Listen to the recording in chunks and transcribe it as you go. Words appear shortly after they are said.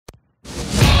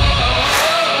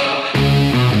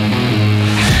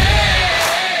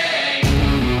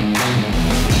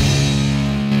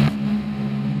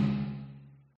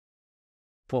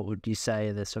what would you say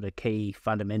are the sort of key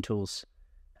fundamentals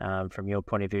from your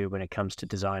point of view when it comes to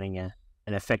designing an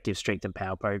effective strength and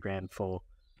power program for,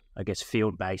 I guess,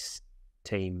 field-based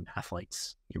team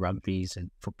athletes, your rugby's and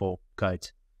football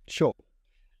codes? Sure.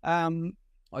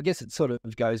 I guess it sort of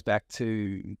goes back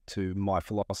to my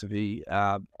philosophy.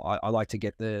 I like to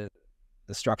get the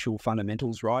structural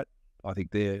fundamentals right. I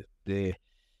think they're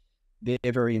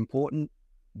very important.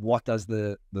 What does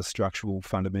the structural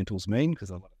fundamentals mean? Because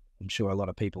I'm sure a lot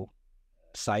of people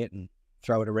say it and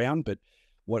throw it around, but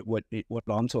what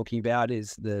I'm talking about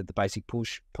is the basic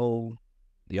push, pull,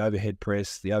 the overhead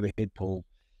press, the overhead pull,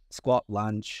 squat,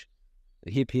 lunge,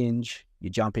 the hip hinge,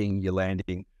 your jumping, your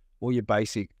landing, all your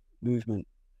basic movement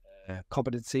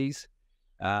competencies.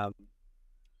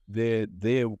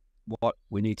 They're what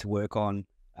we need to work on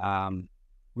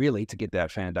really to get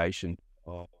that foundation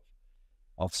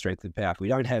of strength and power. If we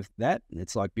don't have that,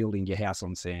 it's like building your house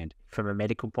on sand. From a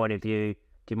medical point of view,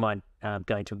 do you mind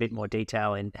going into a bit more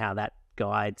detail in how that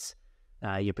guides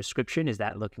your prescription? Is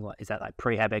that like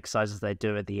prehab exercises they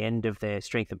do at the end of their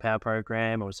strength and power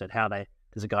program, or is it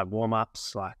does it guide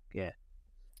warm-ups,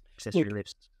 accessory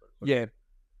lifts? Yeah.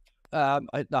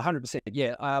 100%.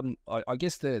 Yeah. I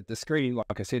guess the screening,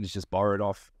 like I said, is just borrowed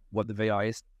off what the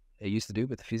VIS used to do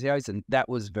with the physios, and that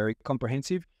was very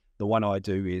comprehensive. The one I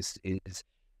do is it's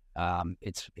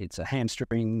a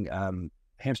hamstring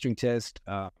test,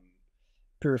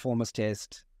 piriformis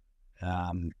test,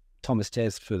 Thomas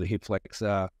test for the hip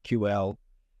flexor, QL,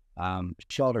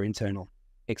 shoulder internal,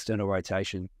 external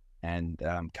rotation, and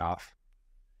calf.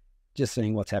 Just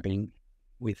seeing what's happening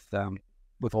with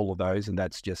all of those, and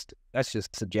that's just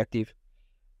subjective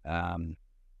on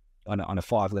a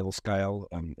 5-level scale.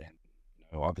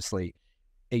 Obviously,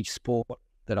 each sport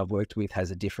that I've worked with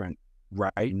has a different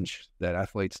range that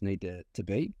athletes need to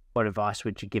be. What advice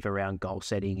would you give around goal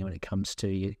setting when it comes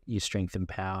to your strength and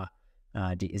power?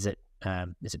 Is it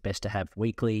best to have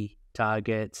weekly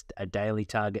targets, a daily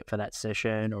target for that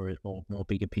session, or more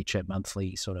bigger picture,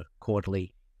 monthly, sort of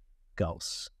quarterly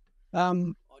goals?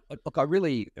 Look, it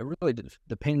really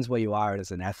depends where you are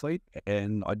as an athlete,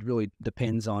 and it really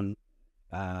depends on,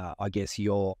 I guess,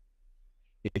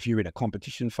 if you're in a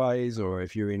competition phase or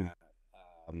if you're in a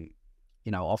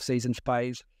off-season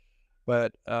phase.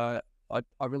 But I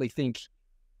really think,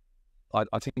 I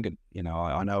think,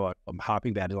 I know I'm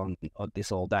harping about it on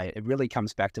this all day. It really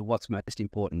comes back to what's most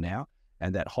important now,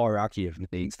 and that hierarchy of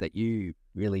needs that you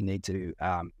really need to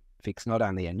fix. Not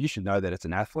only, and you should know that as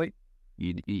an athlete,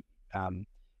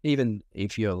 even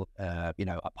if you're a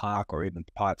park or even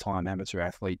part-time amateur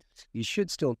athlete, you should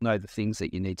still know the things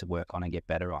that you need to work on and get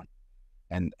better on,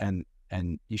 and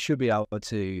you should be able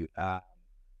to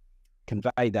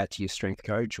convey that to your strength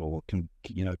coach, or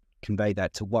convey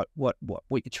that to what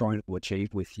you're trying to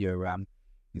achieve with your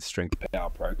strength power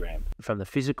program. From the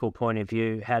physical point of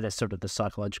view, how does sort of the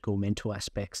psychological, mental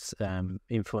aspects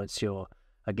influence your,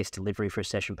 I guess, delivery for a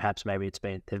session? Perhaps maybe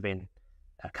they've been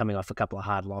coming off a couple of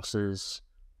hard losses,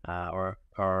 or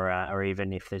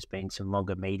even if there's been some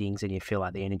longer meetings and you feel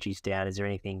like the energy's down. Is there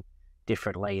anything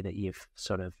differently that you've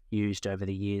sort of used over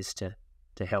the years to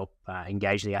help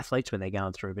engage the athletes when they're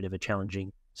going through a bit of a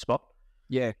challenging spot?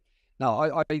 Yeah.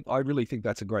 No, I really think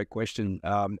that's a great question.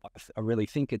 I really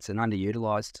think it's an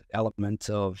underutilized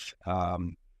element of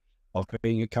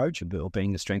being a coach or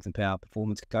being a strength and power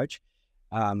performance coach.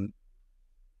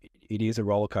 It is a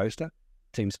roller coaster.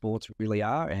 Team sports really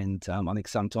are, and I think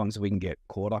sometimes we can get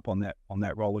caught up on that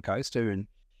roller coaster, and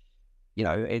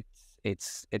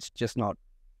it's just not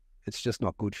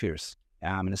good for us,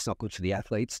 and it's not good for the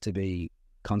athletes to be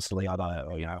constantly either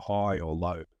high or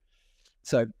low.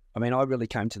 So I really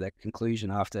came to that conclusion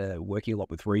after working a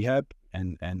lot with rehab,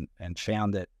 and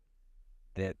found that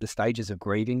the stages of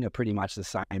grieving are pretty much the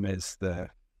same as the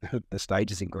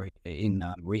stages in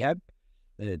rehab.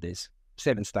 There's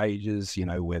 7 stages,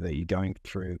 whether you're going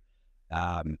through,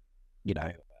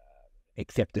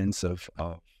 acceptance of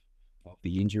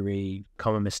the injury.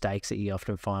 Common mistakes that you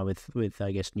often find with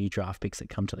I guess, new draft picks that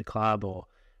come to the club, or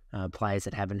players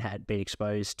that haven't been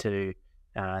exposed to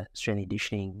strength and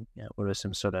conditioning. What are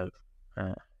some sort of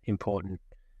important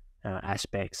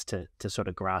aspects to sort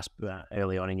of grasp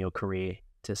early on in your career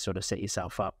to sort of set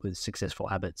yourself up with successful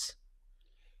habits?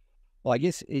 Well, I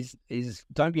guess is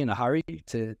don't be in a hurry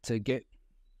to get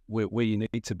where you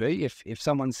need to be. If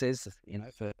someone says,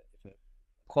 if a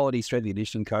quality strength and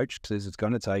conditioning coach says it's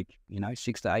going to take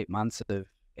 6 to 8 months of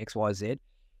XYZ,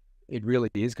 it really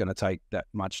is going to take that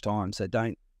much time. So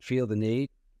don't feel the need.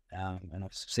 And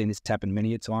I've seen this happen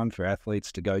many a time for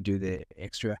athletes to go do their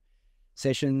extra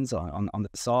sessions on the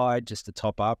side just to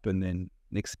top up, and then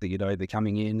next thing you know, they're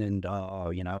coming in and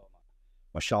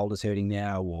my shoulder's hurting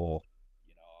now, or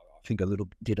I think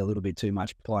did a little bit too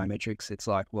much plyometrics. It's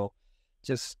like, well,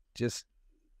 just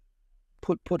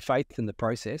put faith in the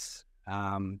process.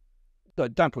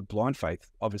 Don't put blind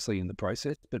faith, obviously, in the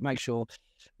process, but make sure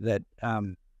that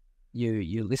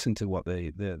you listen to what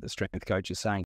the strength coach is saying.